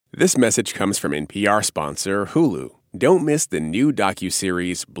This message comes from NPR sponsor Hulu. Don't miss the new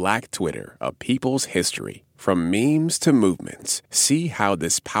docuseries Black Twitter, A People's History. From memes to movements, see how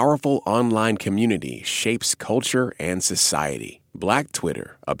this powerful online community shapes culture and society. Black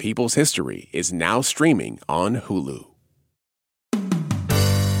Twitter, A People's History is now streaming on Hulu.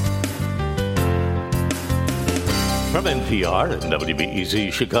 From NPR and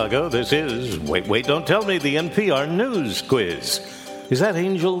WWDTM Chicago, this is Wait, Don't Tell Me, the NPR News Quiz. Is that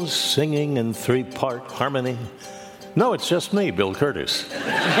angels singing in three-part harmony? No, it's just me, Bill Curtis.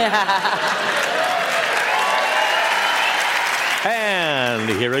 And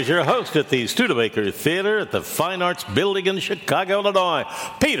here is your host at the Studebaker Theater at the Fine Arts Building in Chicago, Illinois,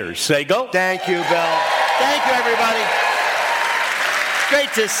 Peter Sagal. Thank you, Bill. Thank you, everybody.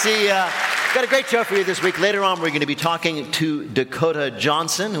 Great to see you. Got a great show for you this week. Later on, we're going to be talking to Dakota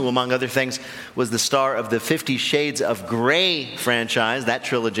Johnson, who, among other things, was the star of the 50 Shades of Grey franchise, that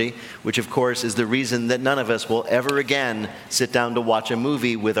trilogy, which, of course, is the reason that none of us will ever again sit down to watch a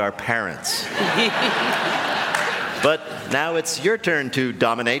movie with our parents. But now it's your turn to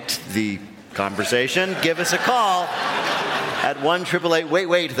dominate the conversation. Give us a call at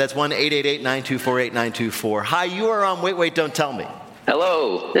 1-888-WAIT-WAIT. That's 1-888-924-8924. Hi, you are on Wait, Don't Tell Me.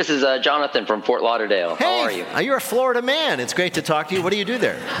 Hello, this is Jonathan from Fort Lauderdale. Hey, how are you? You're a Florida man. It's great to talk to you. What do you do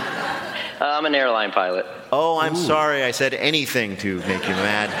there? I'm an airline pilot. Oh, I'm sorry. I said anything to make you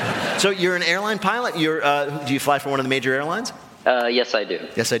mad. So you're an airline pilot? Do you fly for one of the major airlines? Yes, I do.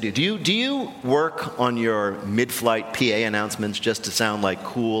 Yes, I do. Do you work on your mid-flight PA announcements just to sound like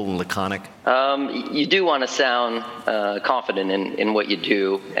cool and laconic? You do want to sound confident in what you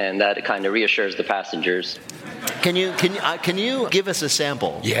do, and that kind of reassures the passengers. Can you give us a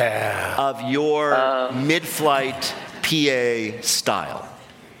sample? Yeah. Of your mid-flight PA style?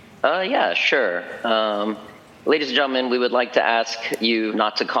 Yeah, sure. Ladies and gentlemen, we would like to ask you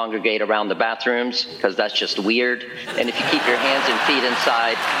not to congregate around the bathrooms, because that's just weird. And if you keep your hands and feet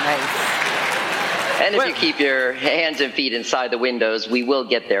inside... Nice. And if you keep your hands and feet inside the windows, we will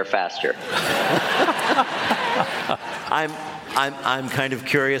get there faster. I'm kind of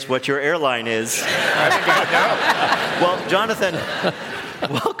curious what your airline is. I think I know. Well, Jonathan,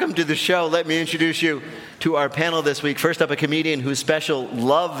 welcome to the show. Let me introduce you to our panel this week. First up, a comedian whose special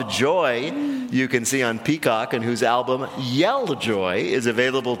Lovejoy you can see on Peacock and whose album Yell Joy is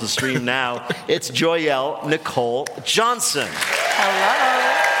available to stream now. It's Joyelle Nicole Johnson.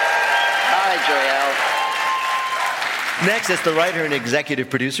 Hello. Hi, Joyelle. Next, it's the writer and executive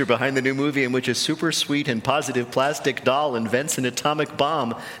producer behind the new movie in which a super sweet and positive plastic doll invents an atomic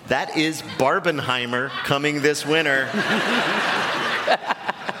bomb. That is Barbenheimer, coming this winter.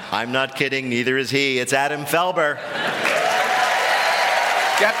 I'm not kidding, neither is he. It's Adam Felber.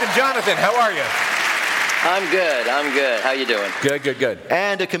 Captain Jonathan, how are you? I'm good. How you doing? Good.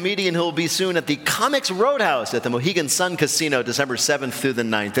 And a comedian who will be soon at the Comics Roadhouse at the Mohegan Sun Casino, December 7th through the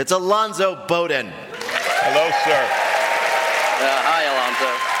 9th. It's Alonzo Bowden. Hello, sir. Hi, Alonzo.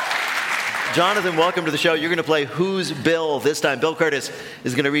 Jonathan, welcome to the show. You're going to play Who's Bill this time. Bill Curtis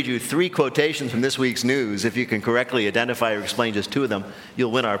is going to read you 3 quotations from this week's news. If you can correctly identify or explain just 2 of them, you'll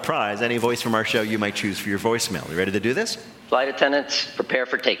win our prize. Any voice from our show you might choose for your voicemail. You ready to do this? Flight attendants, prepare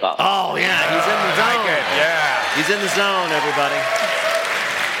for takeoff. Oh, yeah, he's in the zone. Like it. Yeah. He's in the zone, everybody.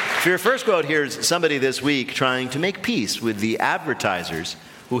 For your first quote, here's somebody this week trying to make peace with the advertisers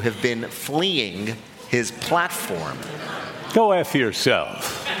who have been fleeing his platform. Go F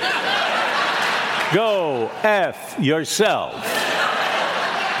yourself. Go F yourself.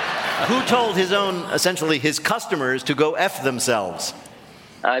 Who told essentially his customers to go F themselves?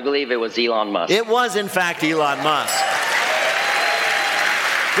 I believe it was Elon Musk. It was, in fact, Elon Musk.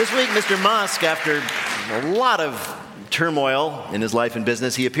 This week, Mr. Musk, after a lot of turmoil in his life and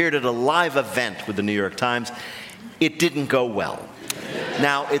business, he appeared at a live event with the New York Times. It didn't go well.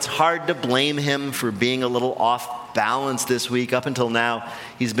 Now, it's hard to blame him for being a little off balance this week. Up until now,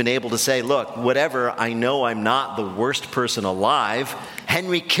 he's been able to say, look, whatever, I know I'm not the worst person alive.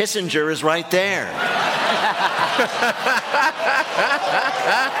 Henry Kissinger is right there.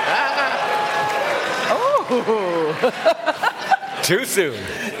 Oh. Too soon.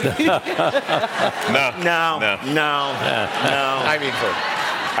 No.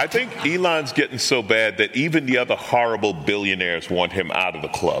 I think Elon's getting so bad that even the other horrible billionaires want him out of the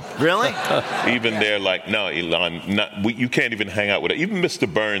club. Really? Even they're like, no, Elon, you can't even hang out with it. Even Mr.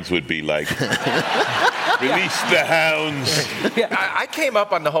 Burns would be like, release the hounds. Yeah, I came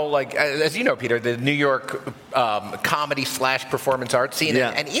up on the whole, as you know, Peter, the New York comedy / performance art scene.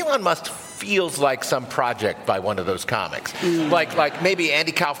 Yeah. And Elon Musk feels like some project by one of those comics. Like maybe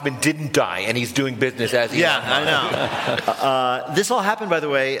Andy Kaufman didn't die and he's doing business as he I know. This all happened, by the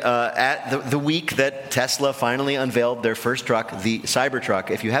way, at the week that Tesla finally unveiled their first truck, the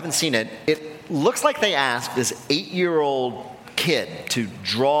Cybertruck. If you haven't seen it, it looks like they asked this 8-year-old kid to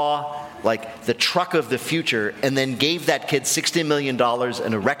draw like the truck of the future, and then gave that kid $60 million,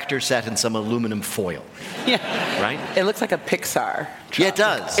 an erector set, and some aluminum foil. Yeah. Right? It looks like a Pixar truck. Yeah, it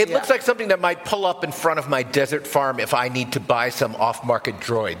does. It looks like something that might pull up in front of my desert farm if I need to buy some off-market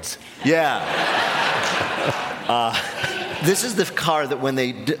droids. Yeah. This is the car that when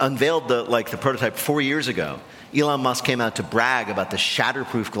they unveiled the prototype 4 years ago, Elon Musk came out to brag about the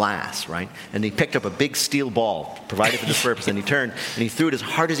shatterproof glass, right? And he picked up a big steel ball provided for this purpose, and he turned and he threw it as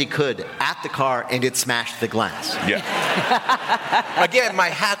hard as he could at the car, and it smashed the glass. Yeah. Again, my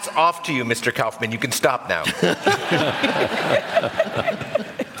hat's off to you, Mr. Kaufman. You can stop now.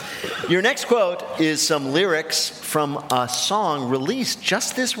 Your next quote is some lyrics from a song released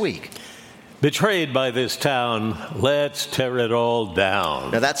just this week. Betrayed by this town, let's tear it all down.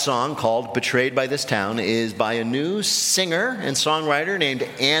 Now, that song, called Betrayed by This Town, is by a new singer and songwriter named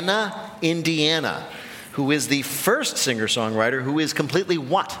Anna Indiana, who is the first singer-songwriter who is completely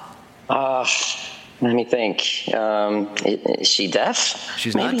what? Let me think. Is she deaf?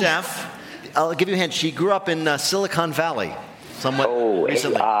 She's Maybe. not deaf. I'll give you a hint. She grew up in Silicon Valley somewhat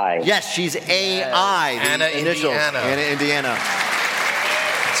recently. AI. Yes, she's AI. The Anna initials. Indiana. Anna Indiana.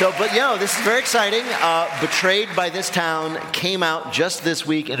 So, but this is very exciting. Betrayed by This Town came out just this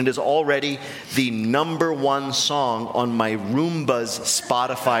week, and it is already the #1 song on my Roomba's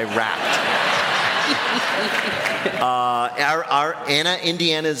Spotify Wrapped. Our Anna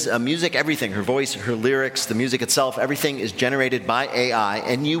Indiana's music, everything, her voice, her lyrics, the music itself, everything is generated by AI,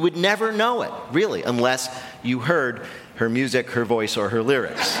 and you would never know it, really, unless you heard her music, her voice, or her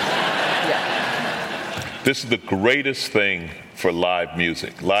lyrics. This is the greatest thing for live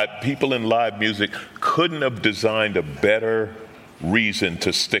music. People in live music couldn't have designed a better reason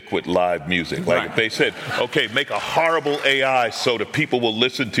to stick with live music. Like if they said, okay, make a horrible AI so the people will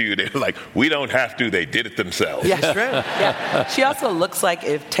listen to you, they're like, we don't have to, they did it themselves. Yeah, that's true. Yeah. She also looks like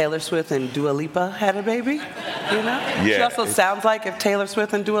if Taylor Swift and Dua Lipa had a baby, you know? Yeah. She also sounds like if Taylor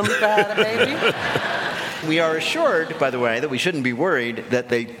Swift and Dua Lipa had a baby. We are assured, by the way, that we shouldn't be worried that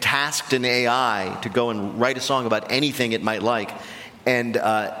they tasked an AI to go and write a song about anything it might like. And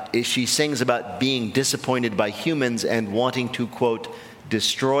she sings about being disappointed by humans and wanting to, quote,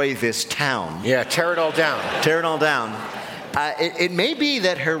 destroy this town. Yeah, tear it all down. Tear it all down. It may be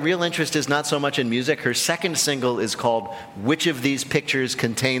that her real interest is not so much in music. Her second single is called Which of These Pictures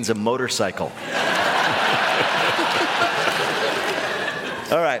Contains a Motorcycle?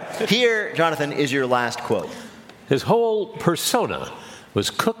 All right. Here, Jonathan, is your last quote. His whole persona was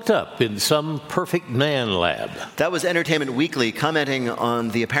cooked up in some perfect man lab. That was Entertainment Weekly commenting on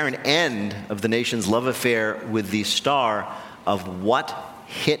the apparent end of the nation's love affair with the star of what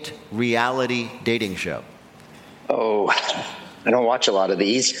hit reality dating show? Oh, I don't watch a lot of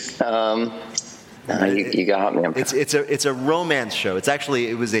these. You got me. It's a romance show.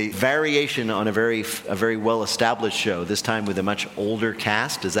 It was a variation on a very well-established show, this time with a much older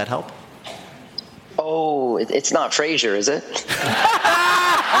cast. Does that help? Oh, it's not Frasier, is it? That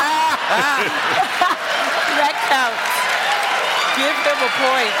counts. Give him a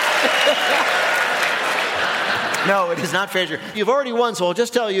point. No, it is not Frasier. You've already won, so I'll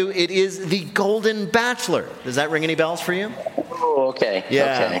just tell you it is The Golden Bachelor. Does that ring any bells for you? Oh, okay.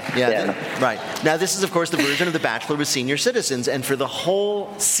 Yeah, okay. yeah. Right. Now, this is, of course, the version of The Bachelor with senior citizens, and for the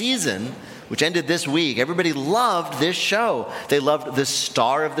whole season, which ended this week, everybody loved this show. They loved the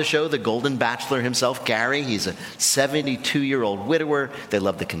star of the show, the Golden Bachelor himself, Gary. He's a 72-year-old widower. They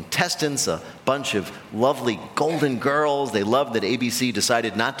loved the contestants, a bunch of lovely golden girls. They loved that ABC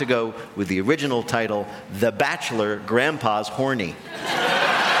decided not to go with the original title, The Bachelor, Grandpa's Horny.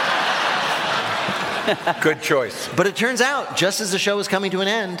 Good choice. But it turns out, just as the show was coming to an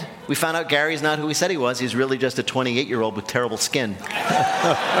end, we found out Gary's not who he said he was. He's really just a 28-year-old with terrible skin.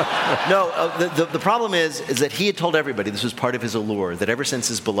 No, the problem is that he had told everybody, this was part of his allure, that ever since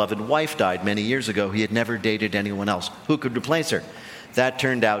his beloved wife died many years ago, he had never dated anyone else who could replace her. That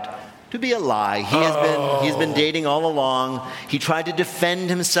turned out to be a lie. He's been dating all along. He tried to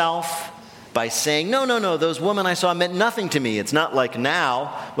defend himself by saying, no, those women I saw meant nothing to me. It's not like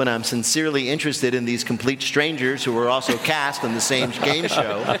now when I'm sincerely interested in these complete strangers who were also cast on the same game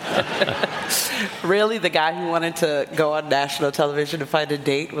show. Really? The guy who wanted to go on national television to find a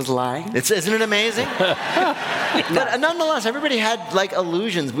date was lying? Isn't it amazing? But nonetheless, everybody had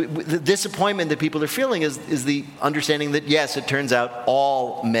illusions. The disappointment that people are feeling is the understanding that, yes, it turns out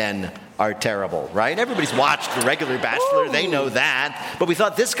all men are terrible, right? Everybody's watched The Regular Bachelor. They know that. But we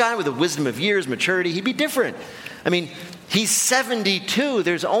thought this guy with the wisdom of years, maturity, he'd be different. I mean, he's 72.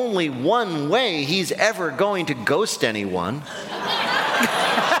 There's only one way he's ever going to ghost anyone.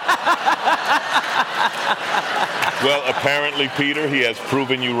 Well, apparently, Peter, he has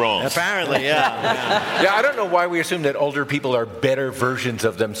proven you wrong. Apparently, yeah. Yeah, I don't know why we assume that older people are better versions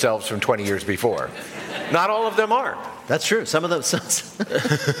of themselves from 20 years before. Not all of them are. That's true. Some of them,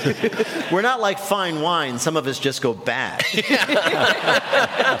 we're not like fine wine. Some of us just go bad.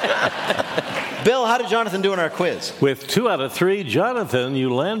 Bill, how did Jonathan do in our quiz? With 2 out of 3, Jonathan,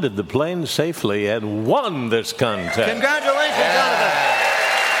 you landed the plane safely and won this contest. Congratulations, Jonathan.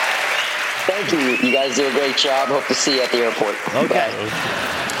 Thank you. You guys do a great job. Hope to see you at the airport. Okay.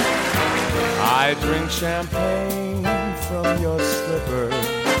 I drink champagne from your slipper.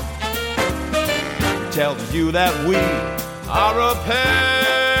 Tells you that we are a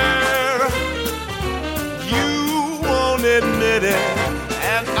pair. You won't admit it,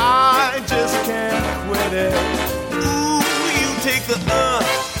 and I just can't quit it. Ooh, you take the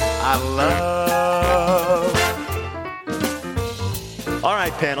I love. All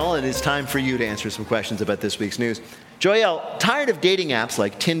right, panel, it is time for you to answer some questions about this week's news. Joelle, tired of dating apps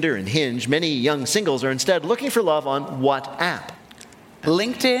like Tinder and Hinge, many young singles are instead looking for love on what app?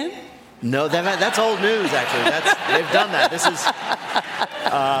 LinkedIn? No, that's old news, actually. They've done that. This is...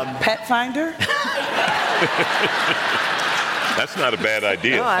 Pet Finder? That's not a bad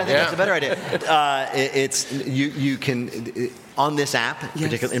idea. No, I think that's a better idea. You can... On this app, in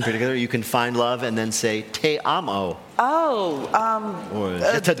particular, you can find love and then say "te amo." Duolingo.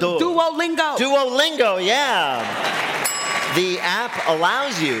 Duolingo, yeah. The app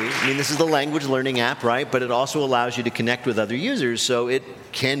allows you, I mean, this is the language learning app, right? But it also allows you to connect with other users, so it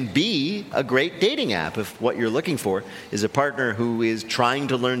can be a great dating app if what you're looking for is a partner who is trying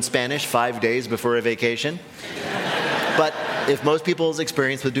to learn Spanish 5 days before a vacation. But if most people's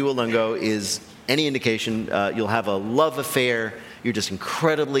experience with Duolingo is any indication, you'll have a love affair you're just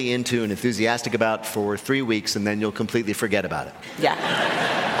incredibly into and enthusiastic about for 3 weeks, and then you'll completely forget about it. Yeah.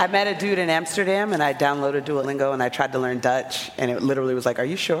 I met a dude in Amsterdam, and I downloaded Duolingo, and I tried to learn Dutch, and it literally was like, "Are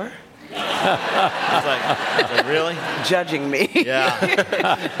you sure?" It's like, really? Judging me.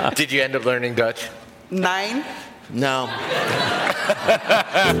 Yeah. Did you end up learning Dutch? 9? No.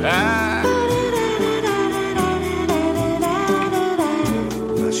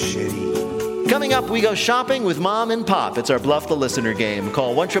 Coming up, we go shopping with Mom and Pop. It's our Bluff the Listener game.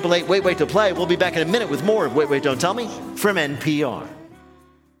 Call 1-888-WAIT-WAIT to play. We'll be back in a minute with more of Wait, Wait, Don't Tell Me from NPR.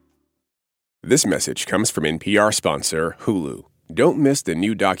 This message comes from NPR sponsor Hulu. Don't miss the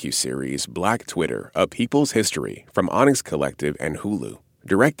new docuseries Black Twitter, A People's History from Onyx Collective and Hulu.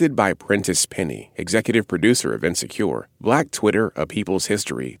 Directed by Prentice Penny, executive producer of Insecure, Black Twitter, A People's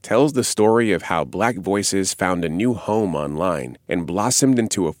History tells the story of how Black voices found a new home online and blossomed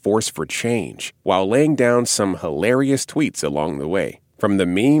into a force for change, while laying down some hilarious tweets along the way. From the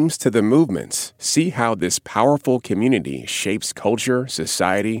memes to the movements, see how this powerful community shapes culture,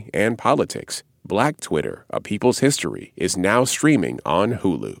 society, and politics. Black Twitter, A People's History is now streaming on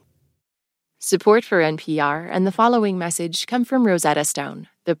Hulu. Support for NPR and the following message come from Rosetta Stone,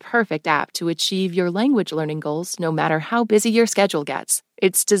 the perfect app to achieve your language learning goals no matter how busy your schedule gets.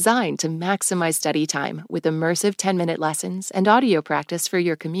 It's designed to maximize study time with immersive 10-minute lessons and audio practice for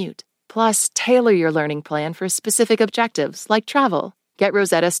your commute. Plus, tailor your learning plan for specific objectives like travel. Get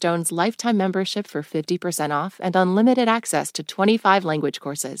Rosetta Stone's lifetime membership for 50% off and unlimited access to 25 language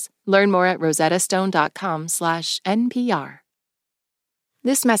courses. Learn more at rosettastone.com/NPR.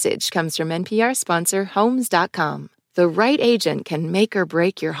 This message comes from NPR sponsor Homes.com. The right agent can make or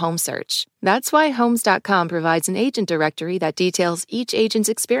break your home search. That's why Homes.com provides an agent directory that details each agent's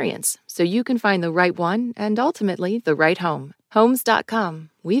experience, so you can find the right one and ultimately the right home.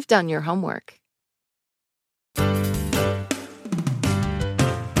 Homes.com. We've done your homework.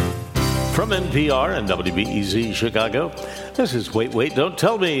 From NPR and WBEZ Chicago, this is Wait, Wait, Don't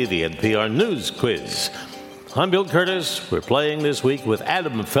Tell Me, the NPR News Quiz. I'm Bill Curtis. We're playing this week with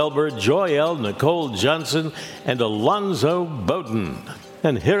Adam Felber, Joelle, Nicole Johnson, and Alonzo Bowden.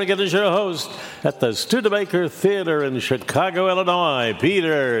 And here again is your host at the Studebaker Theater in Chicago, Illinois,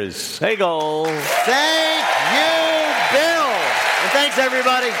 Peter Sagal. Thank you, Bill. And thanks,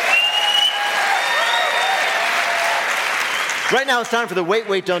 everybody. Right now, it's time for the Wait,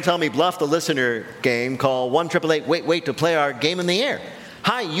 Wait, Don't Tell Me Bluff the Listener game. Call 1-888-WAIT-WAIT to play our game in the air.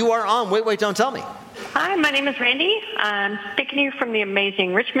 Hi, you are on Wait, Wait, Don't Tell Me. Hi, my name is Randy. I'm speaking to you from the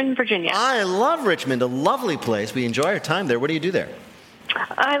amazing Richmond, Virginia. I love Richmond, a lovely place. We enjoy our time there. What do you do there?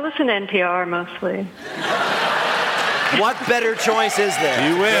 I listen to NPR mostly. What better choice is there?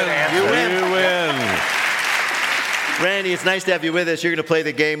 You win. You win. Randy, it's nice to have you with us. You're going to play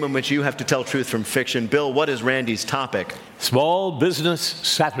the game in which you have to tell truth from fiction. Bill, what is Randy's topic? Small Business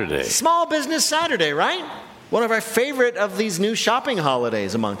Saturday. Small Business Saturday, right? One of our favorite of these new shopping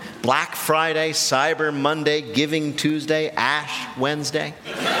holidays among Black Friday, Cyber Monday, Giving Tuesday, Ash Wednesday.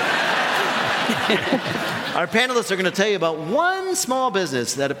 Our panelists are going to tell you about one small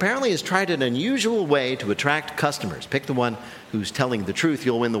business that apparently has tried an unusual way to attract customers. Pick the one who's telling the truth.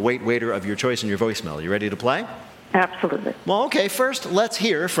 You'll win the Wait Waiter of your choice in your voicemail. You ready to play? Absolutely. Well, okay, first let's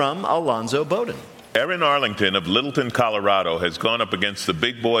hear from Alonzo Bowden. Erin Arlington of Littleton, Colorado has gone up against the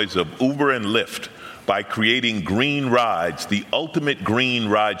big boys of Uber and Lyft by creating Green Rides, the ultimate green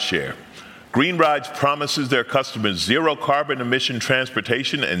rideshare. Green Rides promises their customers zero carbon emission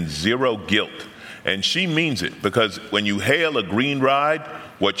transportation and zero guilt. And she means it, because when you hail a green ride,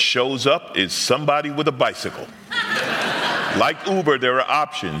 what shows up is somebody with a bicycle. Like Uber, there are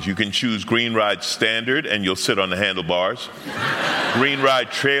options. You can choose Green Ride Standard, and you'll sit on the handlebars. Green Ride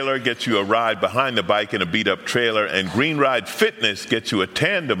Trailer gets you a ride behind the bike in a beat-up trailer, and Green Ride Fitness gets you a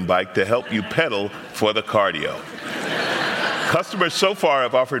tandem bike to help you pedal for the cardio. Customers so far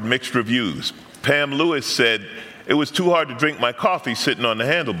have offered mixed reviews. Pam Lewis said, "It was too hard to drink my coffee sitting on the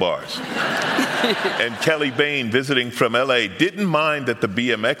handlebars." And Kelly Bain, visiting from LA, didn't mind that the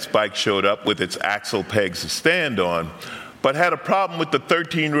BMX bike showed up with its axle pegs to stand on, but had a problem with the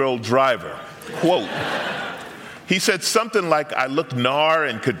 13-year-old driver. Quote, he said something like, "I looked gnar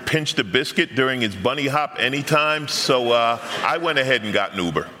and could pinch the biscuit during his bunny hop anytime, so I went ahead and got an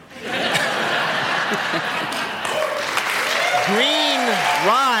Uber." Green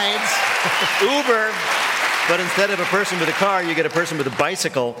Rides, Uber, but instead of a person with a car, you get a person with a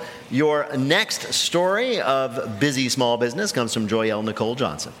bicycle. Your next story of busy small business comes from Joyelle Nicole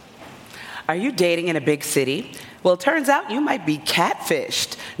Johnson. Are you dating in a big city? Well, it turns out you might be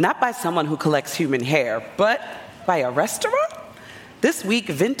catfished, not by someone who collects human hair, but by a restaurant? This week,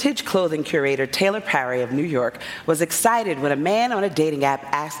 vintage clothing curator Taylor Parry of New York was excited when a man on a dating app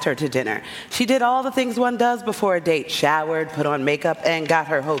asked her to dinner. She did all the things one does before a date, showered, put on makeup, and got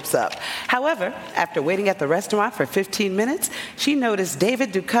her hopes up. However, after waiting at the restaurant for 15 minutes, she noticed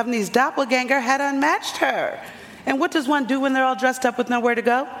David Duchovny's doppelganger had unmatched her. And what does one do when they're all dressed up with nowhere to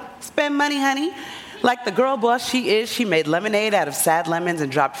go? Spend money, honey. Like the girl boss she is, she made lemonade out of sad lemons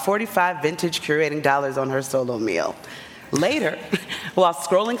and dropped 45 vintage curating dollars on her solo meal. Later, while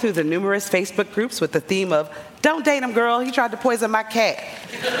scrolling through the numerous Facebook groups with the theme of, "Don't date him, girl, he tried to poison my cat,"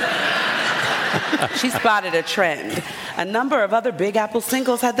 she spotted a trend. A number of other Big Apple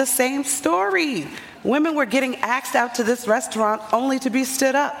singles had the same story. Women were getting axed out to this restaurant only to be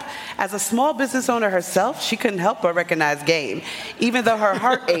stood up. As a small business owner herself, she couldn't help but recognize game. Even though her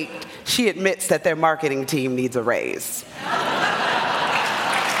heart ached, she admits that their marketing team needs a raise.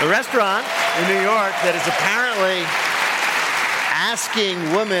 A restaurant in New York that is apparently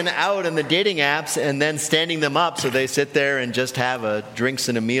asking women out in the dating apps and then standing them up so they sit there and just have drinks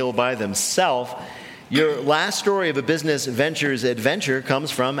and a meal by themselves. Your last story of a business venture's adventure comes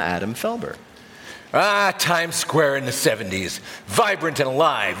from Adam Felber. Times Square in the 70s. Vibrant and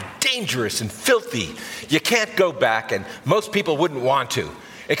alive, dangerous and filthy. You can't go back, and most people wouldn't want to.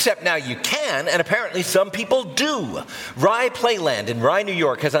 Except now you can, and apparently some people do. Rye Playland in Rye, New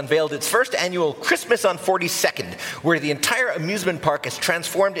York has unveiled its first annual Christmas on 42nd, where the entire amusement park is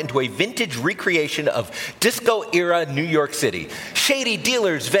transformed into a vintage recreation of disco-era New York City. Shady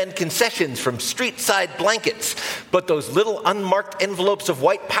dealers vend concessions from street-side blankets, but those little unmarked envelopes of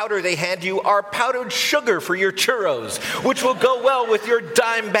white powder they hand you are powdered sugar for your churros, which will go well with your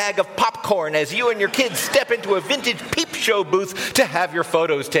dime bag of popcorn as you and your kids step into a vintage peep show booth to have your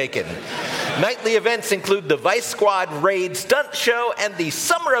photos taken. Nightly events include the Vice Squad Raid Stunt Show and the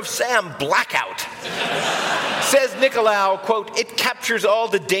Summer of Sam Blackout. Says Nicolau, quote, "It captures all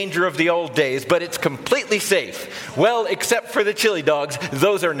the danger of the old days, but it's completely safe. Well, except for the chili dogs.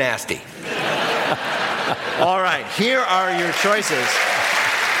 Those are nasty." All right, here are your choices.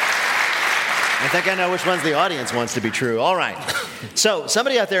 I think I know which ones the audience wants to be true. All right. So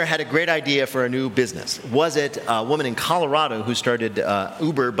somebody out there had a great idea for a new business. Was it a woman in Colorado who started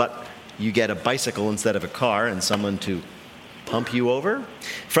Uber, but you get a bicycle instead of a car and someone to pump you over?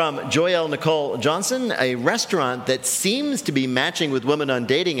 From Joyelle Nicole Johnson, a restaurant that seems to be matching with women on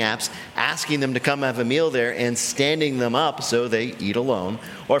dating apps, asking them to come have a meal there and standing them up so they eat alone.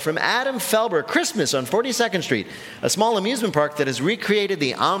 Or from Adam Felber, Christmas on 42nd Street, a small amusement park that has recreated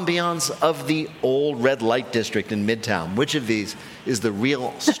the ambiance of the old red light district in Midtown. Which of these is the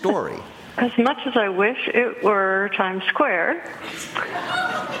real story? As much as I wish it were Times Square.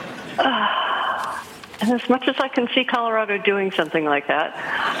 And as much as I can see Colorado doing something like that,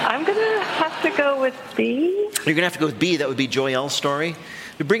 I'm going to have to go with B. You're going to have to go with B. That would be Joyelle's story.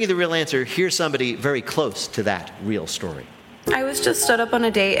 To bring you the real answer, here's somebody very close to that real story. I was just stood up on a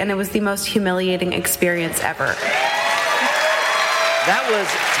date, and it was the most humiliating experience ever. That was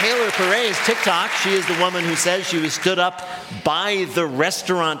Taylor Perez TikTok. She is the woman who says she was stood up by the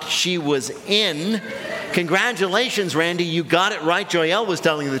restaurant she was in. Congratulations, Randy. You got it right. Joyelle was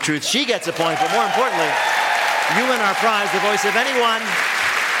telling you the truth. She gets a point, but more importantly, you win our prize, the voice of anyone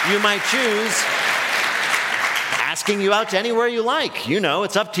you might choose, asking you out to anywhere you like. You know,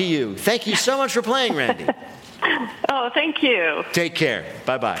 it's up to you. Thank you so much for playing, Randy. Oh, thank you. Take care.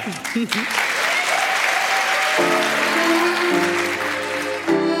 Bye-bye.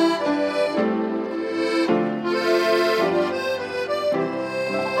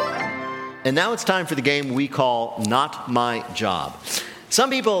 And now it's time for the game we call Not My Job.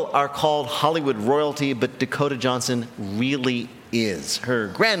 Some people are called Hollywood royalty, but Dakota Johnson really is. Her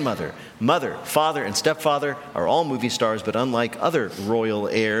grandmother, mother, father, and stepfather are all movie stars, but unlike other royal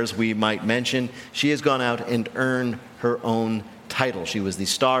heirs we might mention, she has gone out and earned her own title. She was the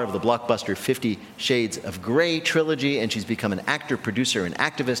star of the blockbuster 50 Shades of Grey trilogy, and she's become an actor, producer, and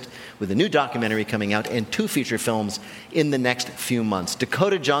activist with a new documentary coming out and 2 feature films in the next few months.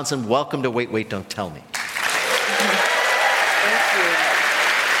 Dakota Johnson, welcome to Wait, Wait, Don't Tell Me.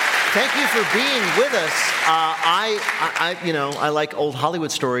 Thank you for being with us. I like old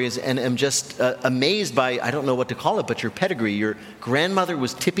Hollywood stories and am just amazed by, I don't know what to call it, but your pedigree. Your grandmother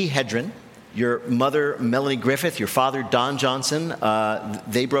was Tippi Hedren. Your mother, Melanie Griffith, your father, Don Johnson,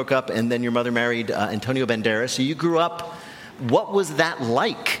 they broke up, and then your mother married Antonio Banderas. So you grew up. What was that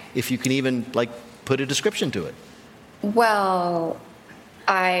like, if you can even, put a description to it? Well,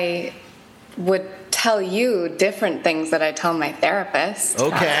 I would tell you different things that I tell my therapist.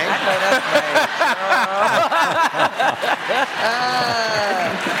 Okay.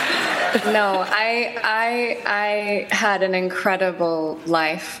 No, I had an incredible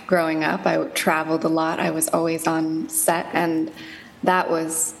life growing up. I traveled a lot. I was always on set, and that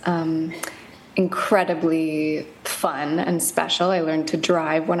was incredibly fun and special. I learned to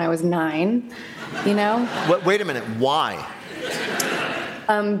drive when I was 9, you know? Wait a minute, why?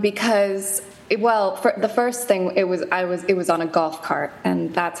 Because, for the first thing, it was on a golf cart,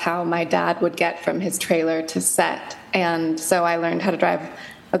 and that's how my dad would get from his trailer to set. And so I learned how to drive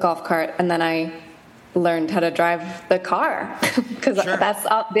a golf cart, and then I learned how to drive the car, because that's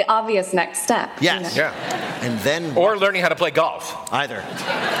the obvious next step. Yes. Yeah. And then... Or learning how to play golf. Either.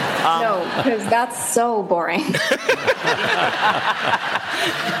 No, because that's so boring.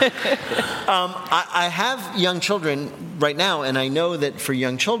 I have young children right now, and I know that for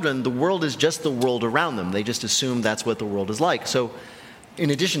young children, the world is just the world around them. They just assume that's what the world is like. So in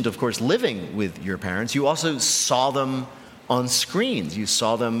addition to, of course, living with your parents, you also saw them on screens. You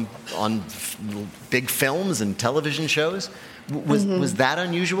saw them on big films and television shows. Was that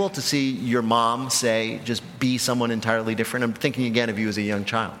unusual to see your mom, say, just be someone entirely different? I'm thinking again of you as a young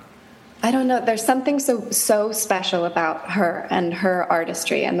child. I don't know. There's something so special about her and her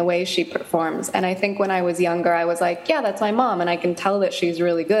artistry and the way she performs. And I think when I was younger, I was like, yeah, that's my mom, and I can tell that she's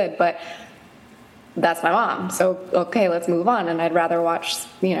really good, but that's my mom. So, okay, let's move on. And I'd rather watch,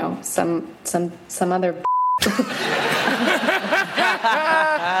 some other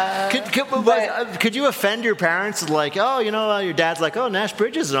Could you offend your parents? Like, your dad's like, oh, Nash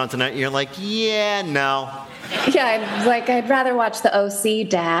Bridges is on tonight. And you're like, yeah, no. Yeah, I'd rather watch the OC,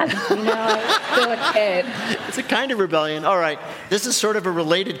 Dad. I was still a kid. It's a kind of rebellion. All right, this is sort of a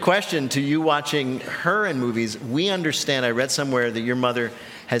related question to you watching her in movies. We understand, I read somewhere that your mother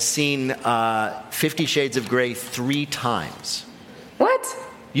has seen 50 Shades of Grey 3 times. What?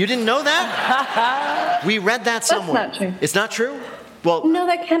 You didn't know that? We read that somewhere. That's not true. It's not true? Well, no,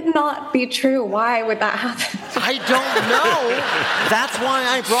 that cannot be true. Why would that happen? I don't know. That's why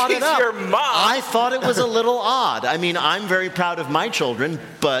I brought it up. She's your mom. I thought it was a little odd. I mean, I'm very proud of my children,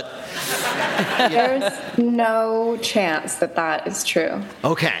 but... There's no chance that is true.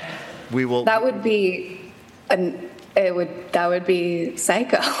 Okay. We will... That would be... That would be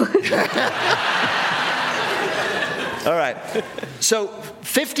psycho. All right. So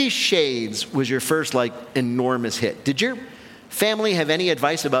 50 Shades was your first, enormous hit. Did your family have any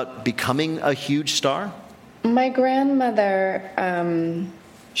advice about becoming a huge star? My grandmother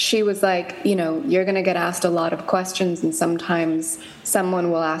she was like, you're going to get asked a lot of questions, and sometimes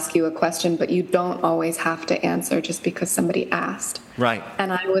someone will ask you a question, but you don't always have to answer just because somebody asked. Right.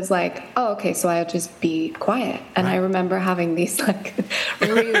 And I was like, oh, okay, so I'll just be quiet. And I remember having these like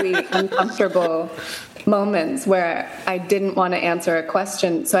really uncomfortable moments where I didn't want to answer a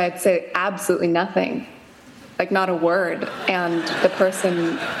question, so I'd say absolutely nothing. Like not a word, and the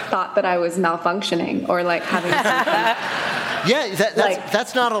person thought that I was malfunctioning or like having something. Yeah,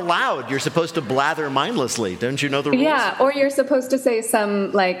 that's not allowed. You're supposed to blather mindlessly. Don't you know the rules? Yeah, or you're supposed to say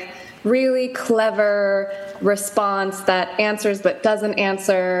some like really clever response that answers but doesn't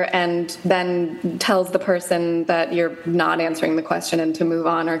answer, and then tells the person that you're not answering the question and to move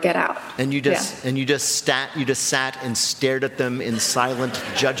on or get out. And you just sat and stared at them in silent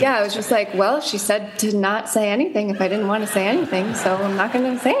judgment. Yeah, I was just like, well, she said to not say anything if I didn't want to say anything, so I'm not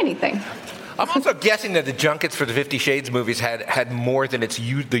going to say anything. I'm also guessing that the junkets for the 50 Shades movies had more than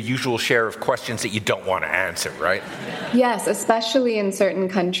the usual share of questions that you don't want to answer, right? Yes, especially in certain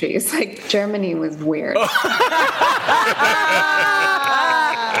countries. Like Germany was weird.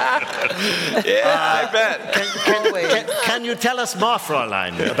 I bet. Can you tell us more,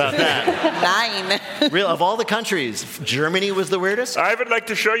 Fräulein, about that? 9. Real, of all the countries, Germany was the weirdest? I would like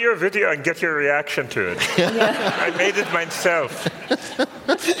to show you a video and get your reaction to it. Yeah. I made it myself.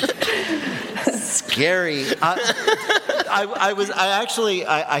 Scary. I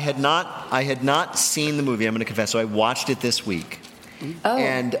had not seen the movie. I'm going to confess. So I watched it this week. Oh.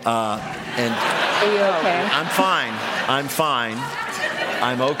 And are you okay? I'm fine.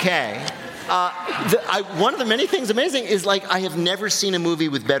 I'm okay. One of the many things amazing is like I have never seen a movie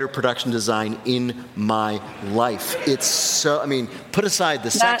with better production design in my life. It's so. I mean, put aside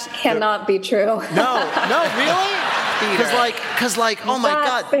the sex. That cannot be true. No, really. Because oh my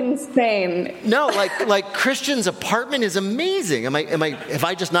God, that's insane. No, like Christian's apartment is amazing. Have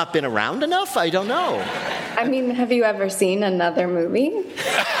I just not been around enough? I don't know. I mean, have you ever seen another movie?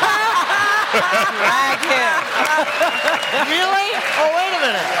 I can't. Really? Oh, wait a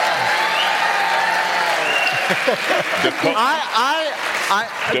minute.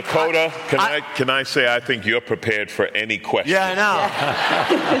 Dakota, can I say I think you're prepared for any question? Yeah, I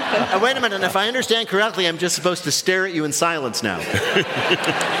know. Wait a minute. And if I understand correctly, I'm just supposed to stare at you in silence now.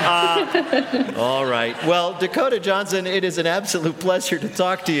 All right. Well, Dakota Johnson, it is an absolute pleasure to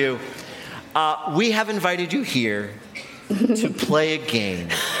talk to you. We have invited you here to play a game,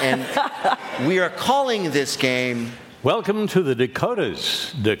 and we are calling this game... Welcome to the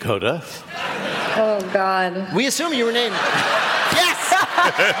Dakotas, Dakota. Oh, God. We assume you were named... Yes!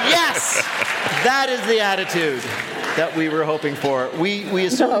 Yes! That is the attitude that we were hoping for. We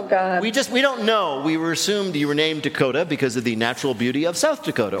assume... Oh, God. We don't know. We were assumed you were named Dakota because of the natural beauty of South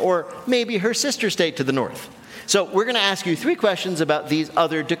Dakota, or maybe her sister state to the north. So we're going to ask you 3 questions about these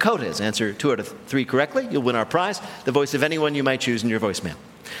other Dakotas. Answer 2 out of 3 correctly, you'll win our prize, the voice of anyone you might choose in your voicemail.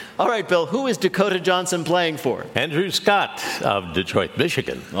 All right, Bill, who is Dakota Johnson playing for? Andrew Scott of Detroit,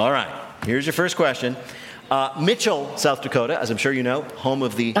 Michigan. All right, here's your first question. Mitchell, South Dakota, as I'm sure you know, home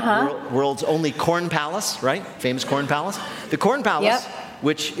of the world's only Corn Palace, right? Famous Corn Palace. The Corn Palace,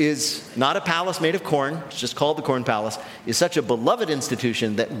 which is not a palace made of corn, it's just called the Corn Palace, is such a beloved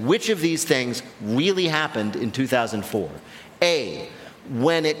institution that which of these things really happened in 2004? A,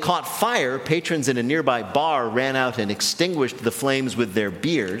 when it caught fire, patrons in a nearby bar ran out and extinguished the flames with their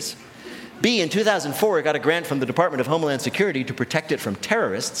beers. B, in 2004, it got a grant from the Department of Homeland Security to protect it from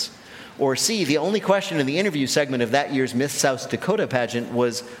terrorists. Or C, the only question in the interview segment of that year's Miss South Dakota pageant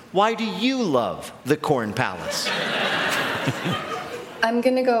was, why do you love the Corn Palace? I'm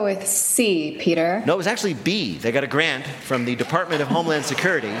going to go with C, Peter. No, it was actually B. They got a grant from the Department of Homeland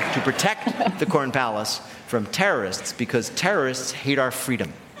Security to protect the Corn Palace from terrorists because terrorists hate our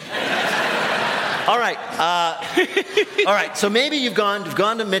freedom. All right. All right. So maybe you've gone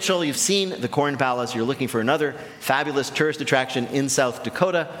to Mitchell. You've seen the Corn Palace. You're looking for another fabulous tourist attraction in South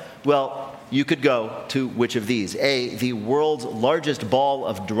Dakota. Well, you could go to which of these? A, the world's largest ball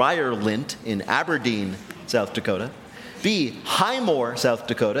of dryer lint in Aberdeen, South Dakota. B, Highmore, South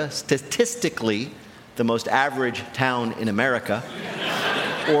Dakota, statistically the most average town in America.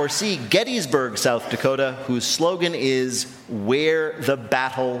 Or C, Gettysburg, South Dakota, whose slogan is, where the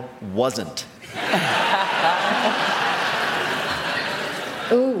battle wasn't.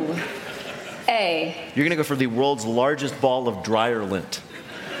 Ooh. A. You're going to go for the world's largest ball of dryer lint.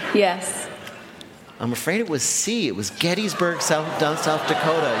 Yes. I'm afraid it was C. It was Gettysburg, South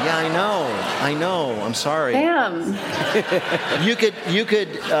Dakota. Yeah, I know. I'm sorry. Damn. You could.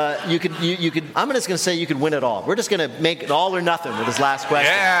 I'm just going to say you could win it all. We're just going to make it all or nothing with this last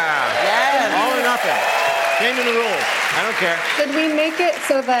question. Yeah. All or nothing. Changing the rules. I don't care. Did we make it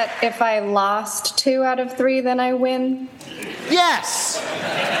so that if I lost 2 out of 3, then I win? Yes!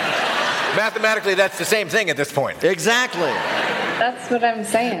 Mathematically, that's the same thing at this point. Exactly. That's what I'm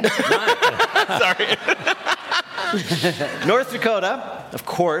saying. Sorry. North Dakota, of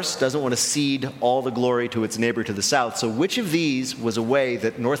course, doesn't want to cede all the glory to its neighbor to the south. So which of these was a way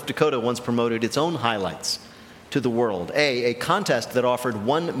that North Dakota once promoted its own highlights to the world? A contest that offered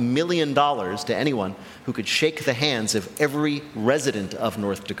 $1 million to anyone who could shake the hands of every resident of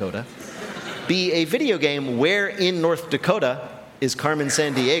North Dakota. B, a video game where in North Dakota is Carmen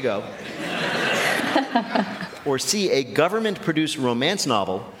Sandiego. Or C, a government-produced romance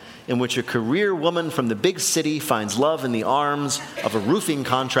novel in which a career woman from the big city finds love in the arms of a roofing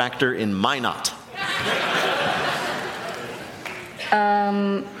contractor in Minot.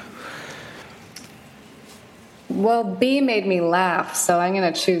 Well, B made me laugh, so I'm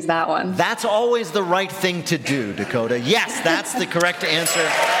going to choose that one. That's always the right thing to do, Dakota. Yes, that's the correct answer.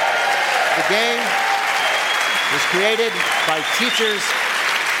 The game was created by teachers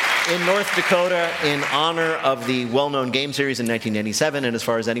in North Dakota in honor of the well-known game series in 1987, and as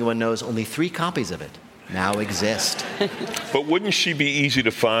far as anyone knows, only 3 copies of it now exist. But wouldn't she be easy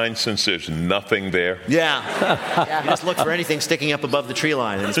to find since there's nothing there? Yeah. You just look for anything sticking up above the tree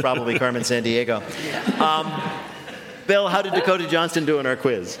line, and it's probably Carmen Sandiego. Bill, how did Dakota Johnston do in our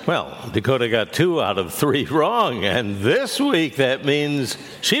quiz? Well, Dakota got 2 out of 3 wrong, and this week that means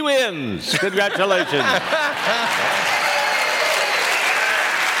she wins. Congratulations.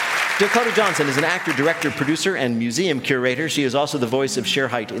 Dakota Johnson is an actor, director, producer, and museum curator. She is also the voice of Cher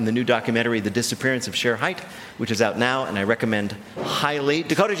Height in the new documentary, The Disappearance of Cher Height, which is out now, and I recommend highly.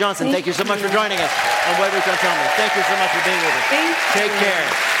 Dakota Johnson, thank you so much for joining us on Wait, Wait, Don't Tell Me. Thank you so much for being with us. Take care.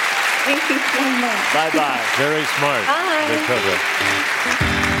 Thank you so much. Bye-bye. Very smart, Dakota.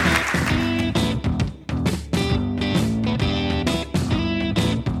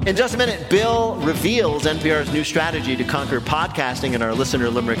 In just a minute, Bill reveals NPR's new strategy to conquer podcasting in our Listener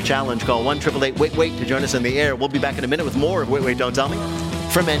Limerick Challenge. Call 1-888-WAIT-WAIT to join us on the air. We'll be back in a minute with more of Wait, Wait, Don't Tell Me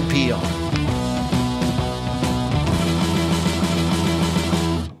from NPR.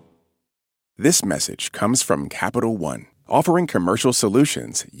 This message comes from Capital One, offering commercial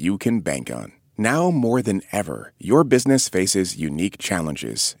solutions you can bank on. Now more than ever, your business faces unique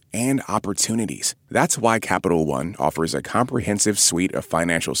challenges and opportunities. That's why Capital One offers a comprehensive suite of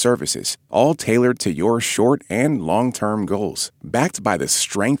financial services, all tailored to your short and long-term goals. Backed by the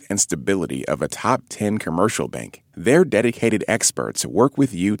strength and stability of a top 10 commercial bank, their dedicated experts work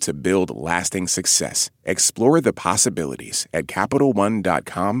with you to build lasting success. Explore the possibilities at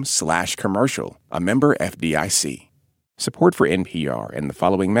CapitalOne.com/commercial, a member FDIC. Support for NPR and the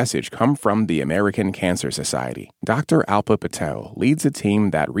following message come from the American Cancer Society. Dr. Alpa Patel leads a team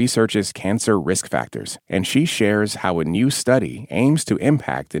that researches cancer risk factors, and she shares how a new study aims to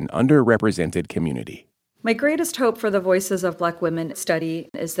impact an underrepresented community. My greatest hope for the Voices of Black Women study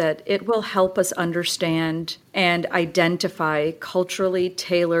is that it will help us understand and identify culturally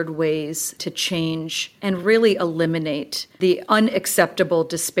tailored ways to change and really eliminate the unacceptable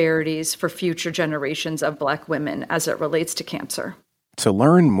disparities for future generations of Black women as it relates to cancer. To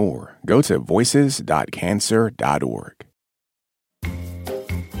learn more, go to voices.cancer.org.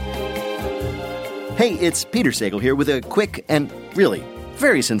 Hey, it's Peter Sagal here with a quick and really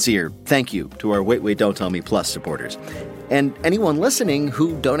very sincere thank you to our Wait, Wait, Don't Tell Me Plus supporters. And anyone listening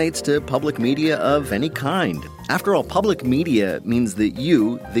who donates to public media of any kind. After all, public media means that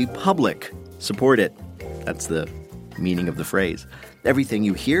you, the public, support it. That's the meaning of the phrase. Everything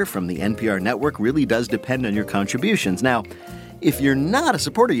you hear from the NPR network really does depend on your contributions. Now, if you're not a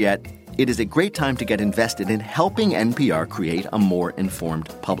supporter yet, it is a great time to get invested in helping NPR create a more informed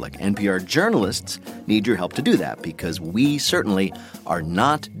public. NPR journalists need your help to do that because we certainly are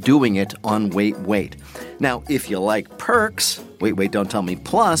not doing it on Wait, Wait. Now, if you like perks, Wait, Wait, Don't Tell Me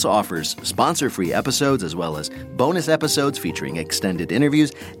Plus offers sponsor-free episodes as well as bonus episodes featuring extended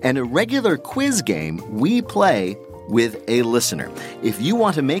interviews and a regular quiz game we play with a listener. If you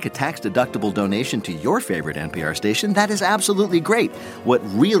want to make a tax-deductible donation to your favorite NPR station, that is absolutely great. What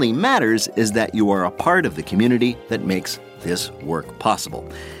really matters is that you are a part of the community that makes this work possible.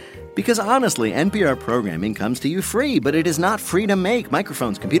 Because honestly, NPR programming comes to you free, but it is not free to make.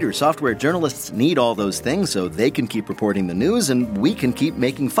 Microphones, computers, software, journalists need all those things so they can keep reporting the news and we can keep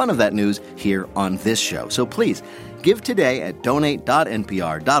making fun of that news here on this show. So please, give today at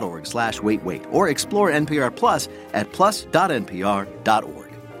donate.npr.org/waitwait or explore NPR Plus at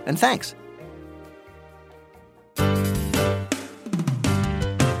plus.npr.org. And thanks.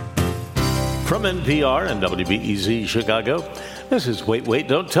 From NPR and WBEZ Chicago, This is Wait, Wait,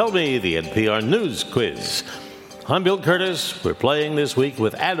 Don't Tell Me, the NPR News Quiz. I'm Bill Curtis. We're playing this week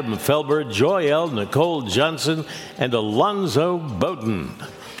with Adam Felber, Joy-El, Nicole Johnson, and Alonzo Bowden.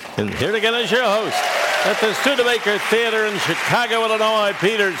 And here again is your host at the Studebaker Theater in Chicago, Illinois,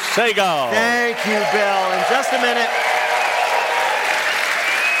 Peter Sagal. Thank you, Bill. In just a minute,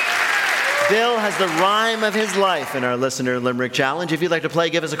 Bill has the rhyme of his life in our Listener Limerick Challenge. If you'd like to play,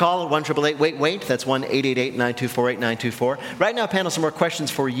 give us a call at 1-888-WAIT-WAIT. That's 1-888-924-8924. Right now, panel, some more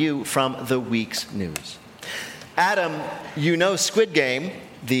questions for you from the week's news. Adam, you know Squid Game,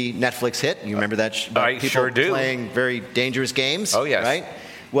 the Netflix hit. You remember that? I sure do. Playing very dangerous games. Oh, yes. Right?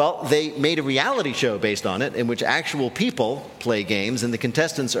 Well, they made a reality show based on it in which actual people play games, and the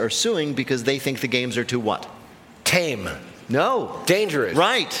contestants are suing because they think the games are too what? Tame. No. Dangerous.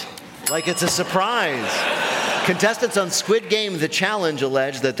 Right. Like it's a surprise. Contestants on Squid Game, The Challenge,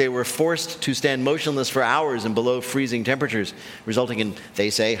 allege that they were forced to stand motionless for hours in below freezing temperatures, resulting in, they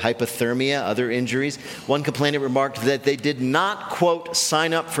say, hypothermia, other injuries. One complainant remarked that they did not, quote,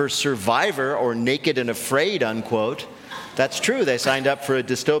 sign up for Survivor or Naked and Afraid, unquote. That's true. They signed up for a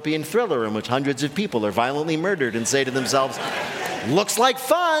dystopian thriller in which hundreds of people are violently murdered and say to themselves, looks like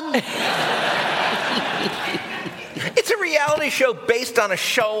fun. It's a reality show based on a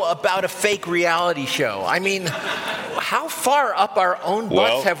show about a fake reality show. I mean, how far up our own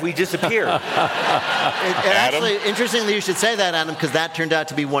butts have we disappeared? Actually, interestingly, you should say that, Adam, because that turned out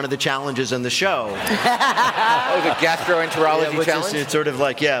to be one of the challenges in the show. Oh, the gastroenterology challenge? It's sort of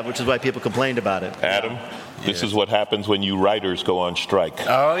like, which is why people complained about it. Adam, this is what happens when you writers go on strike.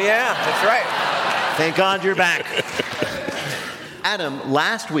 Oh, yeah, that's right. Thank God you're back. Adam,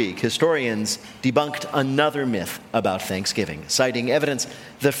 last week, historians debunked another myth about Thanksgiving, citing evidence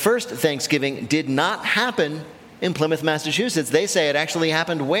the first Thanksgiving did not happen in Plymouth, Massachusetts. They say it actually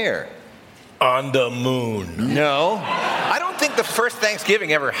happened where? On the moon. No. I don't think the first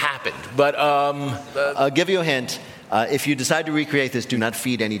Thanksgiving ever happened, but I'll give you a hint. If you decide to recreate this, do not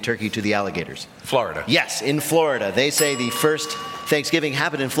feed any turkey to the alligators. Florida. Yes, in Florida. They say the first Thanksgiving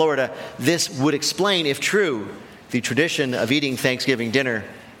happened in Florida. This would explain, if true, the tradition of eating Thanksgiving dinner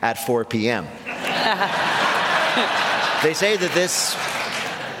at 4 p.m. They say that this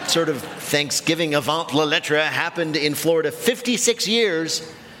sort of Thanksgiving avant la lettre happened in Florida 56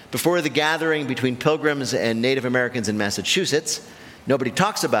 years before the gathering between Pilgrims and Native Americans in Massachusetts. Nobody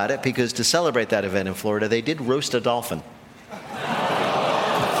talks about it because to celebrate that event in Florida, they did roast a dolphin.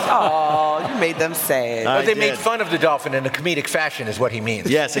 Oh, you made them sad. But they made fun of the dolphin in a comedic fashion is what he means.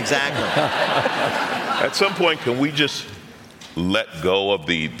 Yes, exactly. At some point, can we just let go of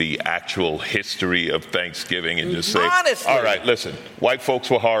the actual history of Thanksgiving and just say, honestly, all right, listen, white folks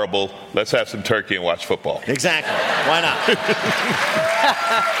were horrible. Let's have some turkey and watch football. Exactly. Why not?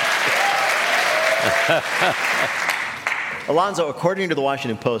 Alonzo, according to the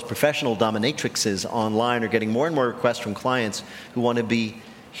Washington Post, professional dominatrixes online are getting more and more requests from clients who want to be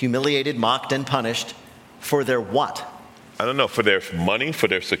humiliated, mocked, and punished for their what? I don't know, for their money, for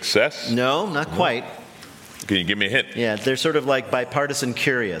their success? No, not quite. Can you give me a hint? Yeah, they're sort of like bipartisan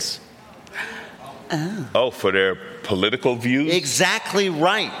curious. Oh, for their political views? Exactly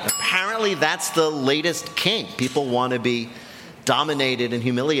right. Apparently that's the latest kink. People want to be dominated and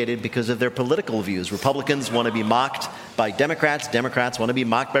humiliated because of their political views. Republicans want to be mocked by Democrats. Democrats want to be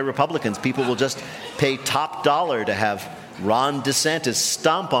mocked by Republicans. People will just pay top dollar to have Ron DeSantis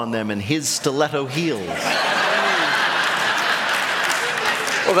stomp on them in his stiletto heels.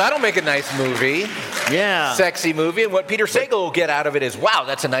 Well, that'll make a nice movie. Yeah. Sexy movie. And what Peter Sagal will get out of it is, wow,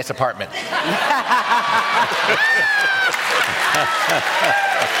 that's a nice apartment. All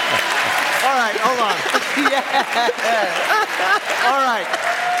right, hold on. All right.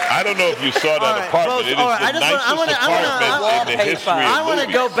 I don't know if you saw that apartment. It is the nicest apartment in the history of I want to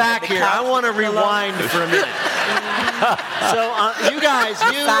movies. go back here. I want to rewind for a minute. So you guys,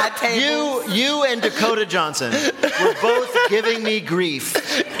 you and Dakota Johnson were both giving me grief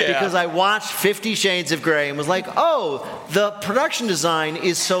because I watched 50 Shades of Grey and was like, oh, the production design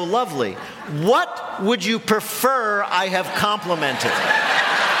is so lovely. What would you prefer I have complimented?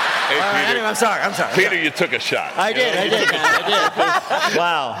 Hey, Peter, anyway, I'm sorry. Peter, you took a shot. I did.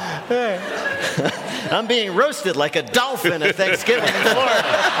 Wow. I'm being roasted like a dolphin at Thanksgiving in Florida.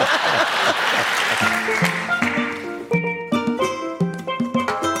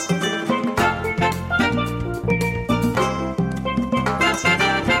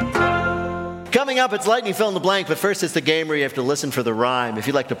 Coming up, it's Lightning Fill in the Blank, but first it's the game where you have to listen for the rhyme. If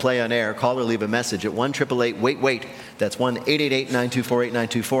you'd like to play on air, call or leave a message at 1-888-WAIT-WAIT. That's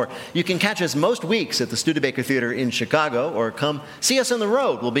 1-888-924-8924. You can catch us most weeks at the Studebaker Theater in Chicago, or come see us on the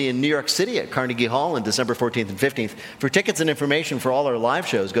road. We'll be in New York City at Carnegie Hall on December 14th and 15th. For tickets and information for all our live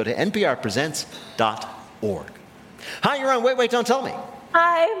shows, go to nprpresents.org. Hi, you're on Wait, Wait, Don't Tell Me.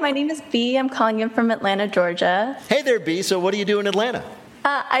 Hi, my name is Bea. I'm calling in from Atlanta, Georgia. Hey there, Bea. So what do you do in Atlanta?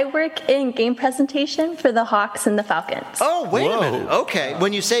 I work in game presentation for the Hawks and the Falcons. Oh, wait a minute. Okay.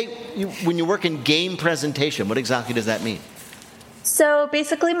 When you say when you work in game presentation, what exactly does that mean? So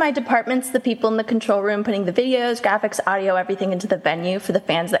basically my department's the people in the control room putting the videos, graphics, audio, everything into the venue for the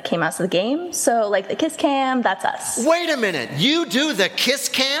fans that came out to the game. So like the Kiss Cam, that's us. Wait a minute. You do the Kiss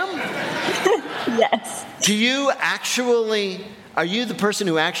Cam? Yes. Do you actually... Are you the person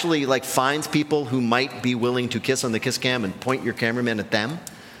who actually finds people who might be willing to kiss on the Kiss Cam and point your cameraman at them?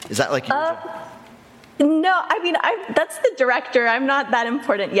 Is that like your No, I mean, that's the director. I'm not that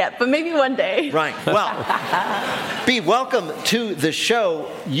important yet, but maybe one day. Right. Well, Bea, welcome to the show.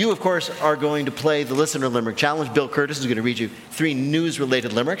 You, of course, are going to play the Listener Limerick Challenge. Bill Curtis is going to read you 3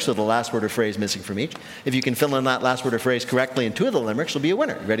 news-related limericks, so the last word or phrase missing from each. If you can fill in that last word or phrase correctly in 2 of the limericks, you'll be a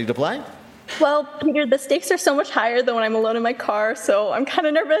winner. Ready to play? Well, Peter, the stakes are so much higher than when I'm alone in my car, so I'm kind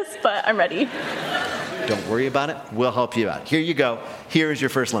of nervous, but I'm ready. Don't worry about it. We'll help you out. Here you go. Here is your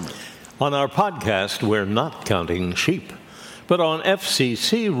first limerick. On our podcast, we're not counting sheep. But on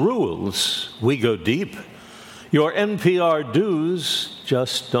FCC rules, we go deep. Your NPR dues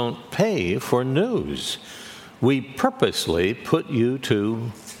just don't pay for news. We purposely put you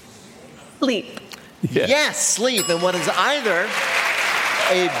to... sleep. Yes, sleep. And what is either...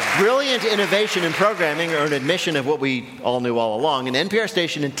 a brilliant innovation in programming or an admission of what we all knew all along. An NPR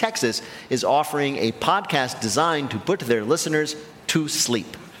station in Texas is offering a podcast designed to put their listeners to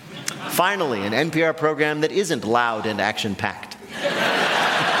sleep. Finally, an NPR program that isn't loud and action-packed.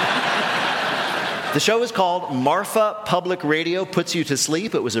 The show is called Marfa Public Radio Puts You to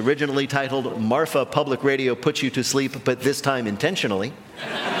Sleep. It was originally titled Marfa Public Radio Puts You to Sleep, but this time intentionally.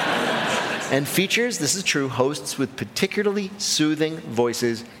 And features, this is true, hosts with particularly soothing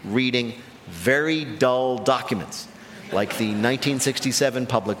voices reading very dull documents, like the 1967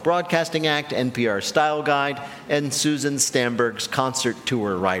 Public Broadcasting Act, NPR Style Guide, and Susan Stamberg's concert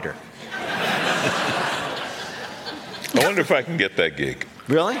tour rider. I wonder if I can get that gig.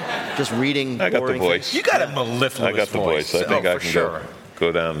 Really? Just reading I got the voice. You got a mellifluous voice. I got the voice. I think I can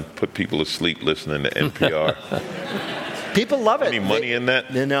go down and put people to sleep listening to NPR. People love it. Any money in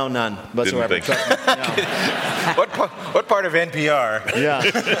that? No, none whatsoever. Didn't think so. No. What part of NPR? Yeah.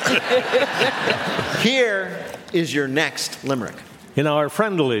 Here is your next limerick. In our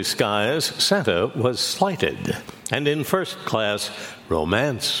friendly skies, Santa was slighted, and in first class,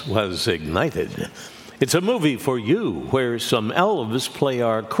 romance was ignited. It's a movie for you where some elves play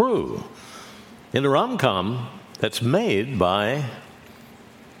our crew in a rom-com that's made by...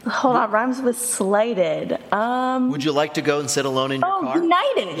 Hold on, rhymes with slighted. Would you like to go and sit alone in your car?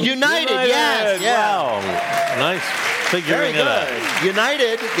 United. United, yes. Yeah. Wow. Nice figuring it out.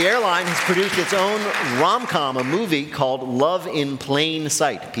 United, the airline, has produced its own rom-com, a movie called Love in Plain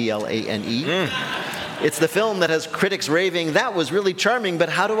Sight, Plane. It's the film that has critics raving, that was really charming, but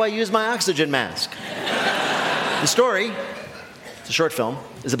how do I use my oxygen mask? The story, it's a short film,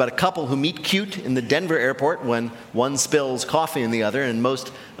 is about a couple who meet cute in the Denver airport when one spills coffee on the other, and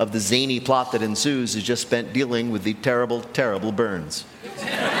most of the zany plot that ensues is just spent dealing with the terrible, terrible burns.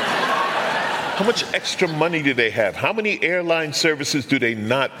 How much extra money do they have? How many airline services do they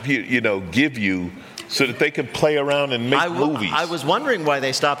not, give you so that they can play around and make movies? I was wondering why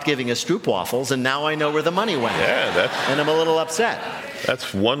they stopped giving us stroopwafels, and now I know where the money went. Yeah, and I'm a little upset.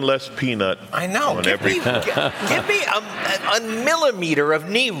 That's one less peanut. I know. On give me a millimeter of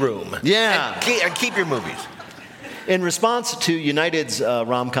knee room. Yeah. And keep your movies. In response to United's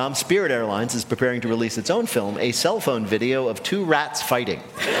rom-com, Spirit Airlines is preparing to release its own film, a cell phone video of 2 rats fighting.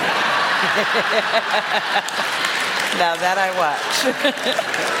 Now that I watch.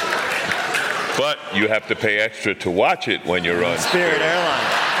 But you have to pay extra to watch it when you're on Spirit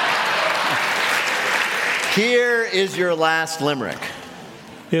Airlines. Here is your last limerick.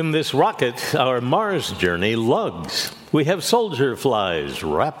 In this rocket, our Mars journey lugs. We have soldier flies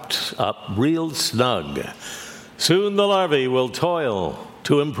wrapped up real snug. Soon the larvae will toil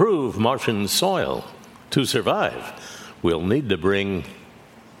to improve Martian soil. To survive, we'll need to bring...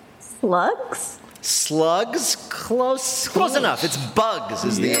 Slugs? Slugs? Close enough. It's bugs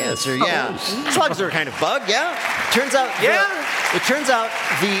is the answer, yeah. Slugs are a kind of bug, yeah. Turns out... Yeah? It turns out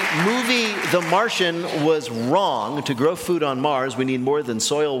the movie The Martian was wrong. To grow food on Mars, we need more than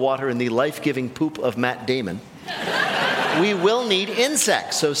soil, water, and the life-giving poop of Matt Damon. We will need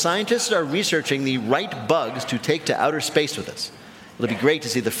insects, so scientists are researching the right bugs to take to outer space with us. It'll be great to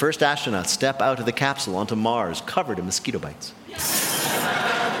see the first astronauts step out of the capsule onto Mars, covered in mosquito bites.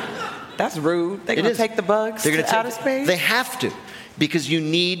 That's rude. They're going to take the bugs to outer space? They have to, because you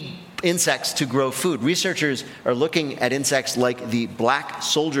need insects to grow food. Researchers are looking at insects like the black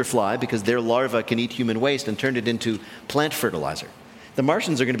soldier fly, because their larvae can eat human waste and turn it into plant fertilizer. The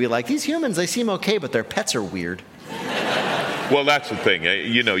Martians are going to be like, these humans, they seem okay, but their pets are weird. Well, that's the thing.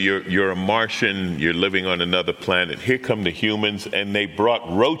 You know, you're a Martian, you're living on another planet. Here come the humans, and they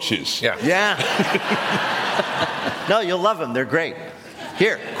brought roaches. Yeah. No, you'll love them. They're great.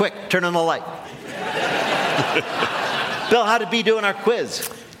 Here, quick, turn on the light. Bill, how did B do in our quiz?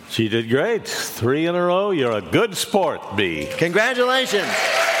 She did great. 3 in a row. You're a good sport, B. Congratulations.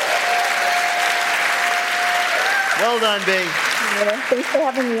 Well done, B. Yeah, thanks for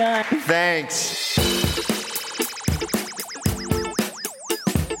having me on. Thanks.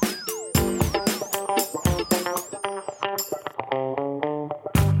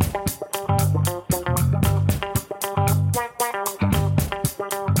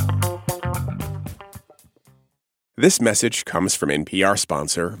 This message comes from NPR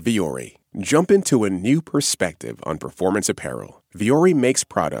sponsor Vuori. Jump into a new perspective on performance apparel. Vuori makes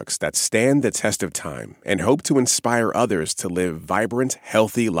products that stand the test of time and hope to inspire others to live vibrant,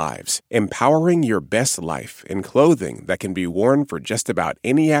 healthy lives, empowering your best life in clothing that can be worn for just about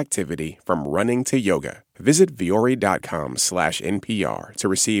any activity from running to yoga. Visit Vuori.com/NPR to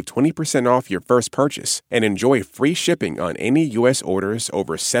receive 20% off your first purchase and enjoy free shipping on any U.S. orders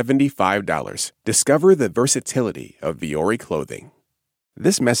over $75. Discover the versatility of Vuori clothing.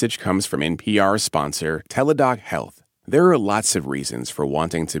 This message comes from NPR sponsor Teladoc Health. There are lots of reasons for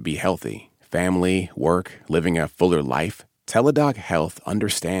wanting to be healthy. Family, work, living a fuller life. Teladoc Health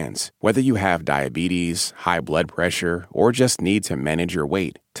understands. Whether you have diabetes, high blood pressure, or just need to manage your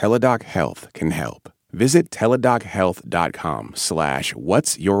weight, Teladoc Health can help. Visit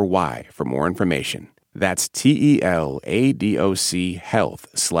teladochealth.com/whatsyourwhy for more information. That's TELADOC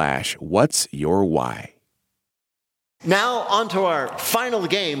health/whatsyourwhy. Now, on to our final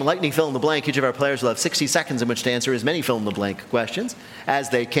game, Lightning Fill in the Blank. Each of our players will have 60 seconds in which to answer as many fill in the blank questions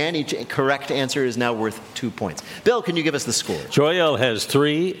as they can. Each correct answer is now worth 2 points. Bill, can you give us the score? Joyelle has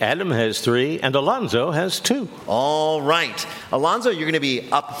 3, Adam has 3, and Alonzo has 2. All right. Alonzo, you're going to be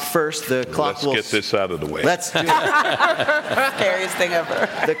up first. The clock will... Let's get this out of the way. Let's do it. Scariest thing ever.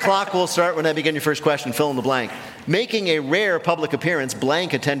 The clock will start when I begin your first question. Fill in the blank. Making a rare public appearance,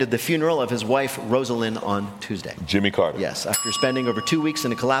 blank attended the funeral of his wife, Rosalind, on Tuesday. Jimmy Carter. Yes. After spending over 2 weeks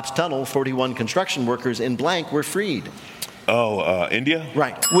in a collapsed tunnel, 41 construction workers in blank were freed. India?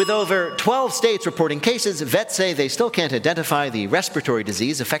 Right. With over 12 states reporting cases, vets say they still can't identify the respiratory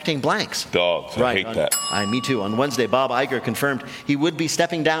disease affecting blanks. Dogs. I hate that. Me too. On Wednesday, Bob Iger confirmed he would be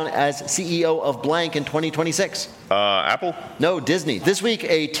stepping down as CEO of blank in 2026. Apple? No, Disney. This week,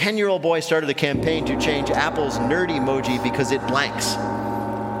 a 10-year-old boy started a campaign to change Apple's nerd emoji because it blanks.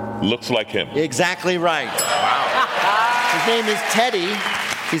 Looks like him. Exactly right. Wow. His name is Teddy.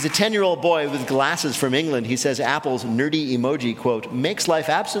 He's a 10-year-old boy with glasses from England. He says Apple's nerdy emoji, quote, makes life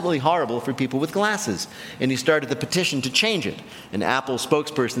absolutely horrible for people with glasses. And he started the petition to change it. An Apple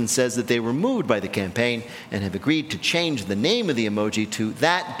spokesperson says that they were moved by the campaign and have agreed to change the name of the emoji to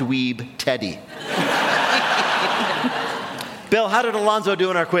That Dweeb Teddy. Bill, how did Alonzo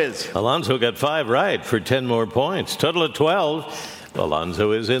do in our quiz? Alonzo got 5 right for 10 more points. Total of 12.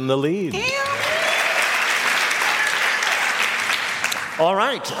 Alonzo is in the lead. All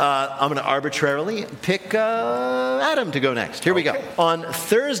right, I'm going to arbitrarily pick Adam to go next. Here we go. On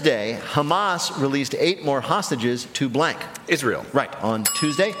Thursday, Hamas released 8 more hostages to blank. Israel. Right. On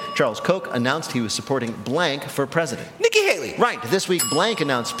Tuesday, Charles Koch announced he was supporting blank for president. Nikki Haley. Right. This week, blank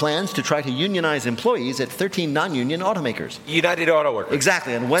announced plans to try to unionize employees at 13 non-union automakers. United Auto Workers.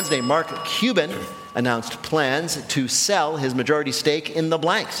 Exactly. On Wednesday, Mark Cuban announced plans to sell his majority stake in the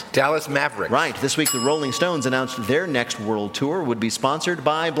blanks. Dallas Mavericks. Right. This week, the Rolling Stones announced their next world tour would be sponsored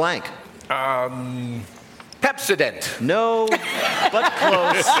by blank. Pepsodent. No, but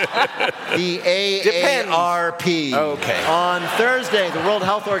close. The AARP. Okay. On Thursday, the World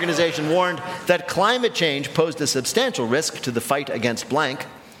Health Organization warned that climate change posed a substantial risk to the fight against blank.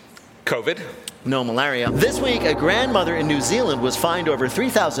 COVID. No malaria. This week, a grandmother in New Zealand was fined over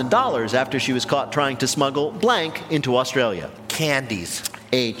 $3,000 after she was caught trying to smuggle blank into Australia. Candies.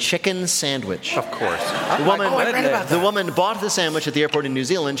 a chicken sandwich. Of course. The woman bought the sandwich at the airport in New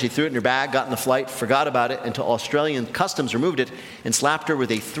Zealand. She threw it in her bag, got in the flight, forgot about it until Australian customs removed it and slapped her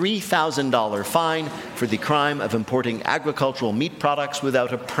with a $3,000 fine for the crime of importing agricultural meat products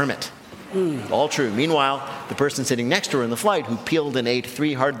without a permit. All true. Meanwhile, the person sitting next to her in the flight who peeled and ate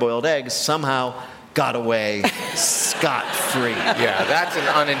 3 hard-boiled eggs somehow got away scot-free. Yeah, that's an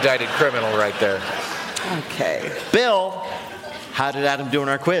unindicted criminal right there. Okay. Bill, how did Adam do in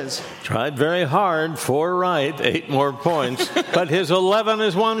our quiz? Tried very hard, 4 right, 8 more points, but his 11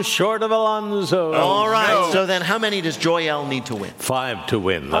 is 1 short of Alonzo. All right, so then how many does Joyelle need to win? 5 to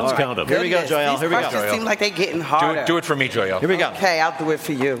win. Let's count them. Here we go, Joyelle. Here we go. These questions seem like they're getting harder. Do it for me, Joyelle. Here we go. Okay, I'll do it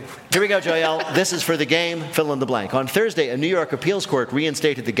for you. Here we go, Joyelle. This is for the game. Fill in the blank. On Thursday, a New York appeals court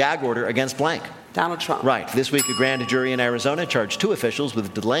reinstated the gag order against blank. Donald Trump. Right. This week, a grand jury in Arizona charged 2 officials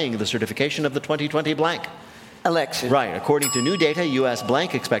with delaying the certification of the 2020 blank. Election. Right. According to new data, U.S.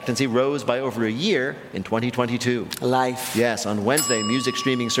 blank expectancy rose by over a year in 2022. Life. Yes. On Wednesday, music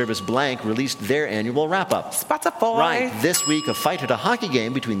streaming service Blank released their annual wrap-up. Spotify. Right. This week, a fight at a hockey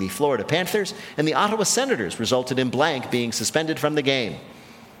game between the Florida Panthers and the Ottawa Senators resulted in Blank being suspended from the game.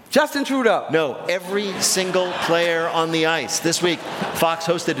 Justin Trudeau. No, every single player on the ice. This week, Fox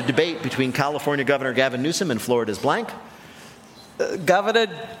hosted a debate between California Governor Gavin Newsom and Florida's Blank. Governor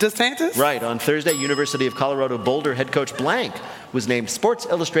DeSantis? Right. On Thursday, University of Colorado Boulder head coach Blank was named Sports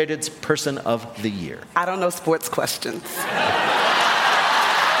Illustrated's Person of the Year. I don't know sports questions.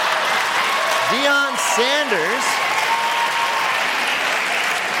 Deion Sanders.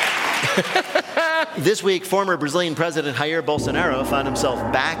 This week, former Brazilian President Jair Bolsonaro found himself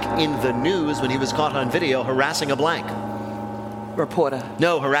back in the news when he was caught on video harassing a blank. Reporter.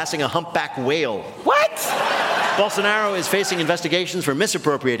 No, harassing a humpback whale. What? Bolsonaro is facing investigations for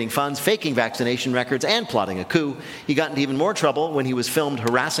misappropriating funds, faking vaccination records, and plotting a coup. He got into even more trouble when he was filmed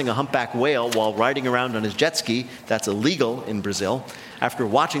harassing a humpback whale while riding around on his jet ski. That's illegal in Brazil. After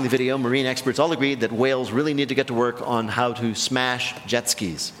watching the video, marine experts all agreed that whales really need to get to work on how to smash jet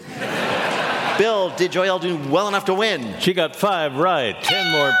skis. Bill, did Joyelle do well enough to win? She got 5 right,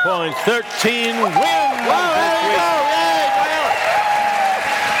 10 more points, 13 wins. Whoa, there you go. Yay, Joyelle.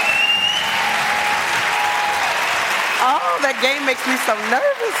 Oh, that game makes me so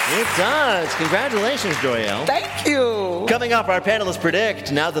nervous. It does. Congratulations, Joyelle. Thank you. Coming up, our panelists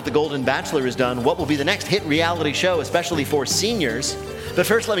predict, now that The Golden Bachelor is done, what will be the next hit reality show, especially for seniors. But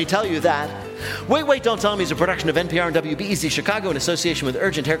first, let me tell you that Wait, Don't Tell Me is a production of NPR and WBEZ Chicago in association with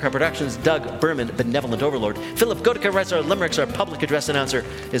Urgent Haircut Productions. Doug Berman, Benevolent Overlord. Philip Goedeke writes our limericks. Our public address announcer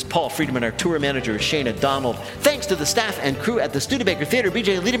is Paul Friedman. Our tour manager is Shana Donald. Thanks to the staff and crew at the Studebaker Theater.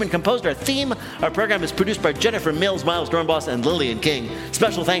 BJ Liederman composed our theme. Our program is produced by Jennifer Mills, Miles Dornbos, and Lillian King.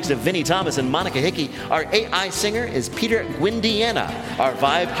 Special thanks to Vinnie Thomas and Monica Hickey. Our AI singer is Peter Guindiana. Our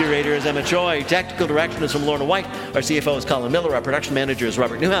vibe curator is Emma Choi. Technical direction is from Lorna White. Our CFO is Colin Miller. Our production manager is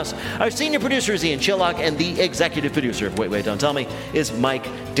Robert Newhouse. Our senior producer is Ian Chillock, and the executive producer of Wait, Don't Tell Me is Mike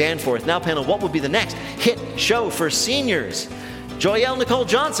Danforth. Now, panel, what would be the next hit show for seniors? Joyelle Nicole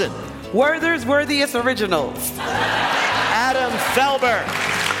Johnson. Werther's Worthiest Originals. Adam Felber.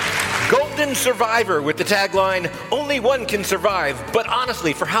 Golden Survivor with the tagline, only one can survive, but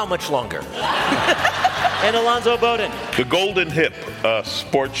honestly, for how much longer? And Alonzo Bowden. The Golden Hip, a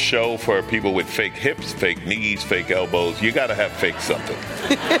sports show for people with fake hips, fake knees, fake elbows. You got to have fake something.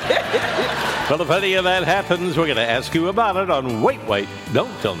 Well, if any of that happens, we're going to ask you about it on Wait,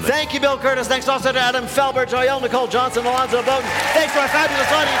 Don't Tell Me. Thank you, Bill Curtis. Thanks also to Adam Felber, Joyelle Nicole Johnson, Alonzo Bowden. Thanks to our fabulous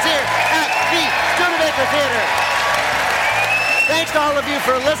audience here at the Studebaker Theater. Thanks to all of you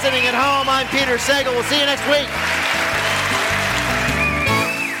for listening at home. I'm Peter Sagal. We'll see you next week.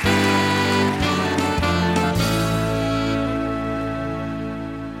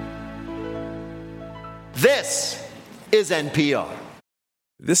 This is NPR.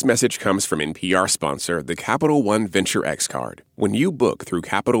 This message comes from NPR sponsor, the Capital One Venture X Card. When you book through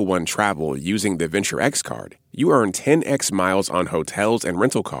Capital One Travel using the Venture X Card, you earn 10x miles on hotels and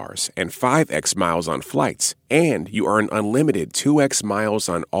rental cars and 5x miles on flights. And you earn unlimited 2x miles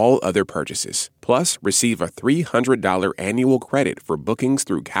on all other purchases. Plus, receive a $300 annual credit for bookings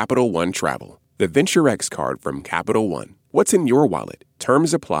through Capital One Travel. The Venture X Card from Capital One. What's in your wallet?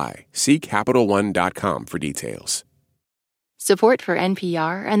 Terms apply. See CapitalOne.com for details. Support for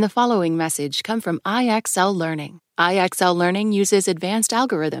NPR and the following message come from IXL Learning. IXL Learning uses advanced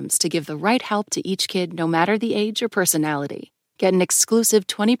algorithms to give the right help to each kid no matter the age or personality. Get an exclusive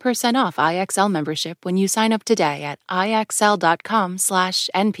 20% off IXL membership when you sign up today at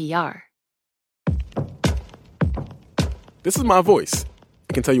IXL.com/NPR. This is my voice.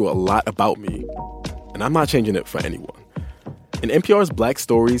 It can tell you a lot about me, and I'm not changing it for anyone. In NPR's Black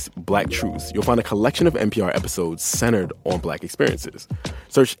Stories, Black Truths, you'll find a collection of NPR episodes centered on Black experiences.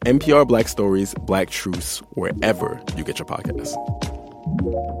 Search NPR Black Stories, Black Truths wherever you get your podcasts.